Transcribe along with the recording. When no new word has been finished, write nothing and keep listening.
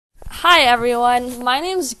Hi everyone, my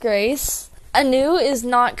name's Grace. Anu is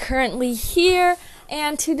not currently here,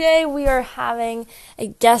 and today we are having a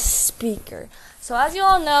guest speaker. So as you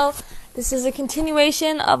all know, this is a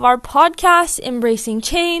continuation of our podcast, Embracing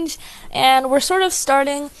Change, and we're sort of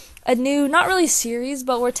starting a new, not really series,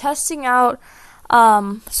 but we're testing out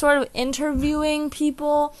sort of interviewing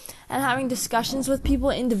people and having discussions with people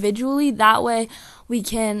individually. That way we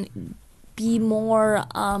can be more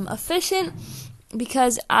efficient.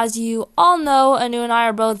 Because as you all know, Anu and I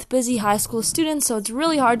are both busy high school students, so it's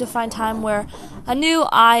really hard to find time where Anu,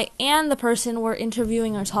 I, and the person we're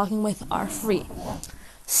interviewing or talking with are free.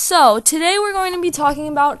 So today we're going to be talking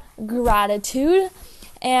about gratitude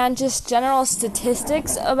and just general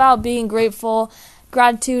statistics about being grateful,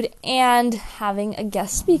 gratitude, and having a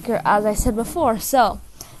guest speaker, as I said before. So,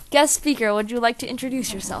 guest speaker, would you like to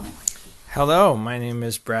introduce yourself? Hello, my name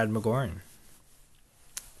is Brad McGoran.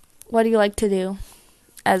 What do you like to do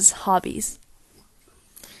as hobbies?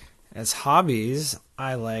 As hobbies,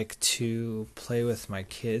 I like to play with my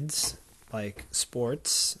kids, like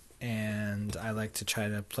sports, and I like to try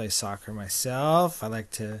to play soccer myself. I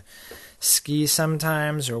like to ski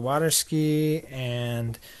sometimes or water ski,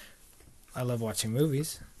 and I love watching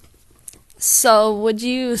movies. So, would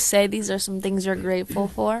you say these are some things you're grateful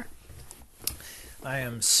for? I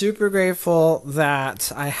am super grateful that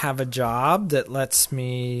I have a job that lets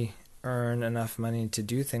me earn enough money to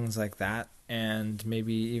do things like that, and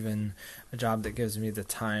maybe even a job that gives me the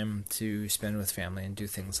time to spend with family and do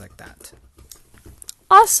things like that.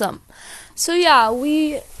 Awesome. So yeah,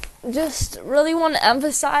 we just really want to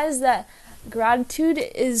emphasize that gratitude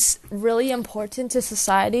is really important to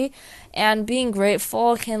society, and being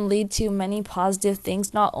grateful can lead to many positive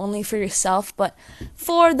things, not only for yourself, but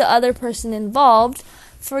for the other person involved.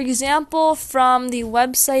 For example, from the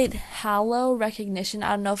website Hallow Recognition,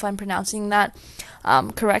 I don't know if I'm pronouncing that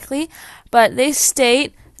correctly, but they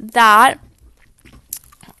state that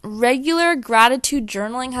regular gratitude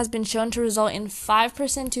journaling has been shown to result in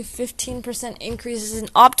 5% to 15% increases in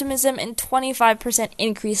optimism and 25%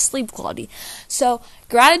 increased sleep quality. So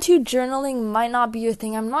gratitude journaling might not be your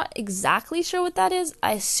thing. I'm not exactly sure what that is.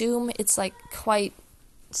 I assume it's like quite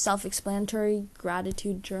self-explanatory,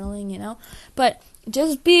 gratitude journaling, but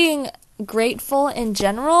just being grateful in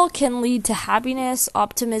general can lead to happiness,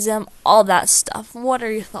 optimism, all that stuff. What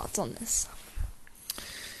are your thoughts on this?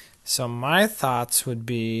 So my thoughts would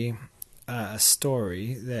be a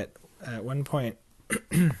story that at one point...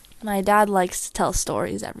 My dad likes to tell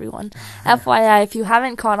stories, everyone. FYI, if you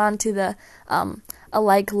haven't caught on to the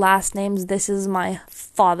alike last names, this is my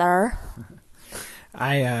father.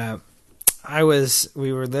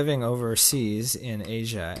 We were living overseas in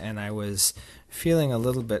Asia, and I was feeling a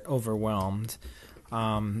little bit overwhelmed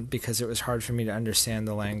because it was hard for me to understand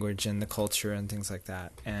the language and the culture and things like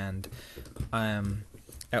that. And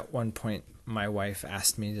at one point, my wife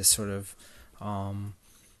asked me to sort of,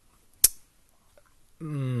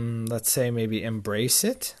 let's say, maybe embrace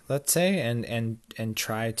it, and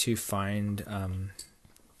try to find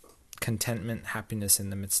contentment, happiness in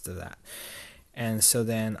the midst of that. And so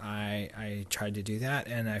then I tried to do that,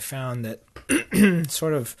 and I found that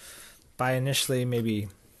sort of by initially maybe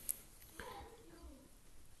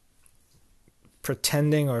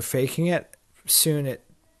pretending or faking it, soon it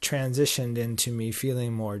transitioned into me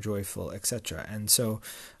feeling more joyful, etc. And so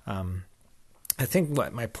I think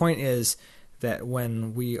what my point is that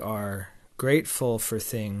when we are grateful for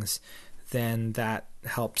things, then that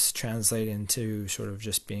helps translate into sort of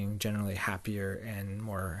just being generally happier and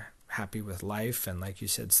more happy with life, and like you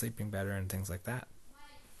said, sleeping better and things like that.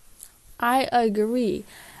 I agree.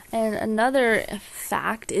 And another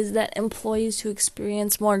fact is that employees who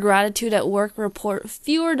experience more gratitude at work report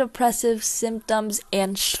fewer depressive symptoms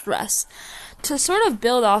and stress. To sort of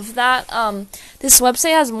build off that, this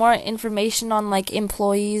website has more information on like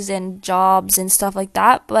employees and jobs and stuff like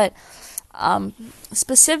that, but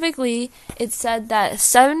specifically, it said that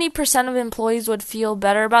 70% of employees would feel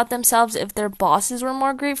better about themselves if their bosses were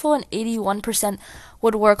more grateful, and 81%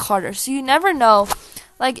 would work harder. So you never know.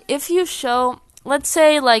 Like, if you show, let's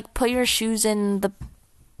say, like, put your shoes in the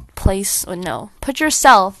place, or no, put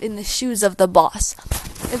yourself in the shoes of the boss.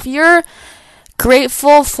 If you're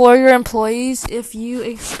grateful for your employees, if you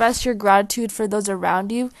express your gratitude for those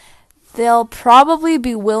around you, they'll probably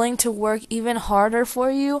be willing to work even harder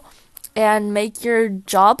for you and make your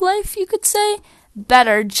job life, you could say,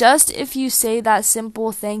 better, just if you say that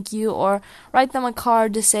simple thank you or write them a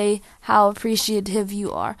card to say how appreciative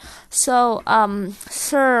you are. So,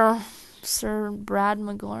 Sir Brad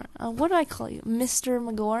McGoran, what do I call you? Mr.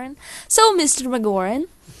 McGoran? So, Mr. McGoran,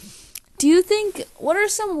 do you think, what are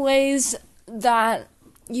some ways that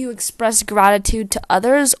you express gratitude to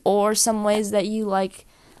others, or some ways that you like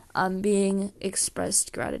being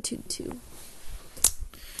expressed gratitude to?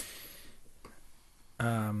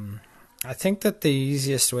 I think that the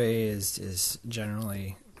easiest way is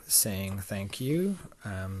generally saying thank you.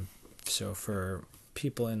 So for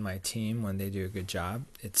people in my team, when they do a good job,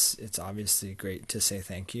 it's obviously great to say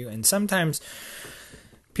thank you. And sometimes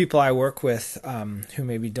people I work with who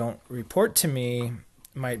maybe don't report to me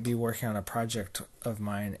might be working on a project of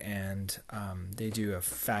mine, and they do a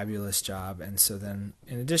fabulous job. And so then,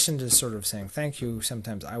 in addition to sort of saying thank you,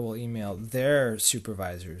 sometimes I will email their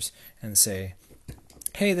supervisors and say,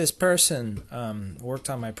 hey, this person worked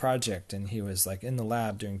on my project, and he was like in the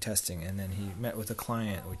lab doing testing, and then he met with a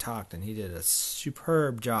client, we talked, and he did a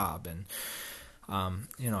superb job, and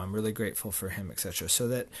I'm really grateful for him, etc.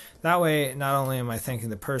 So that way, not only am I thanking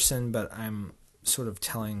the person, but I'm sort of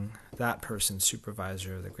telling that person's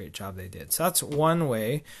supervisor the great job they did. So that's one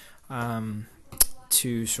way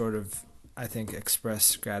to sort of, I think,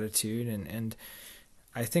 express gratitude. And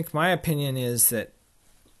I think my opinion is that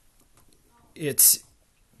it's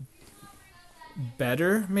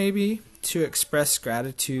better maybe to express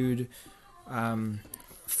gratitude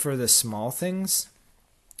for the small things,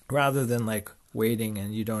 rather than like waiting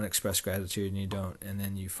and you don't express gratitude and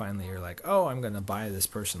then you finally are like, oh, I'm going to buy this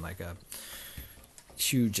person like a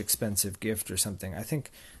huge expensive gift or something. I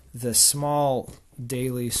think the small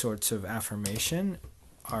daily sorts of affirmation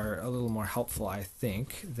are a little more helpful, I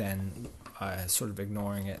think, than sort of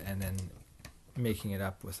ignoring it and then making it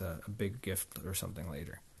up with a big gift or something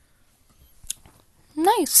later.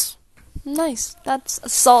 Nice. That's a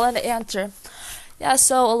solid answer. Yeah,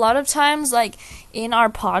 so a lot of times, like, in our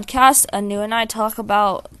podcast, Anu and I talk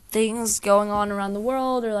about things going on around the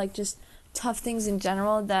world, or like just tough things in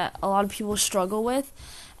general that a lot of people struggle with.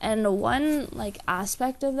 And one like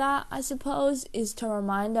aspect of that, I suppose, is to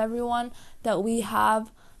remind everyone that we have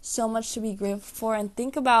so much to be grateful for, and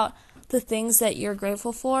think about the things that you're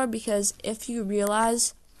grateful for, because if you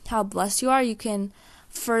realize how blessed you are, you can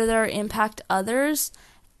further impact others.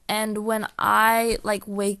 And when I like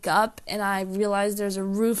wake up and I realize there's a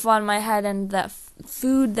roof on my head and that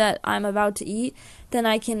food that I'm about to eat, then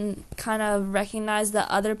I can kind of recognize that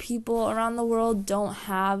other people around the world don't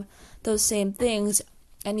have those same things,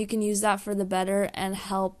 and you can use that for the better and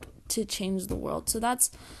help to change the world. So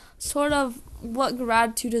that's sort of what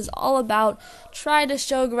gratitude is all about. Try to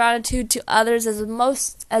show gratitude to others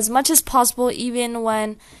as much as possible, even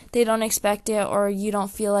when they don't expect it or you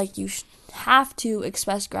don't feel like you have to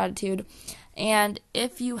express gratitude. And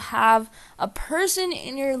if you have a person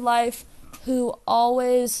in your life who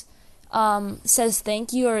always says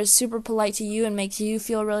thank you or is super polite to you and makes you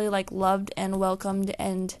feel really like loved and welcomed,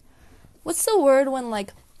 and what's the word when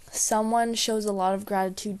like someone shows a lot of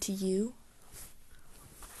gratitude to you?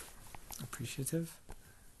 Appreciative?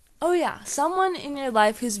 Oh yeah, someone in your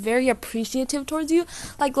life who's very appreciative towards you,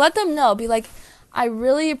 like let them know. Be like, I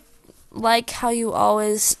really like how you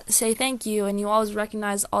always say thank you and you always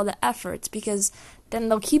recognize all the efforts, because then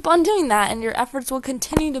they'll keep on doing that and your efforts will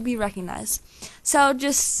continue to be recognized. So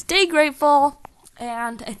just stay grateful,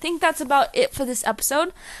 and I think that's about it for this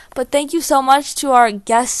episode. But thank you so much to our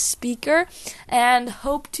guest speaker, and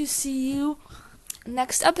hope to see you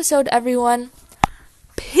next episode, everyone.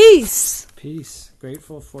 Peace. Peace.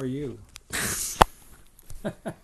 Grateful for you.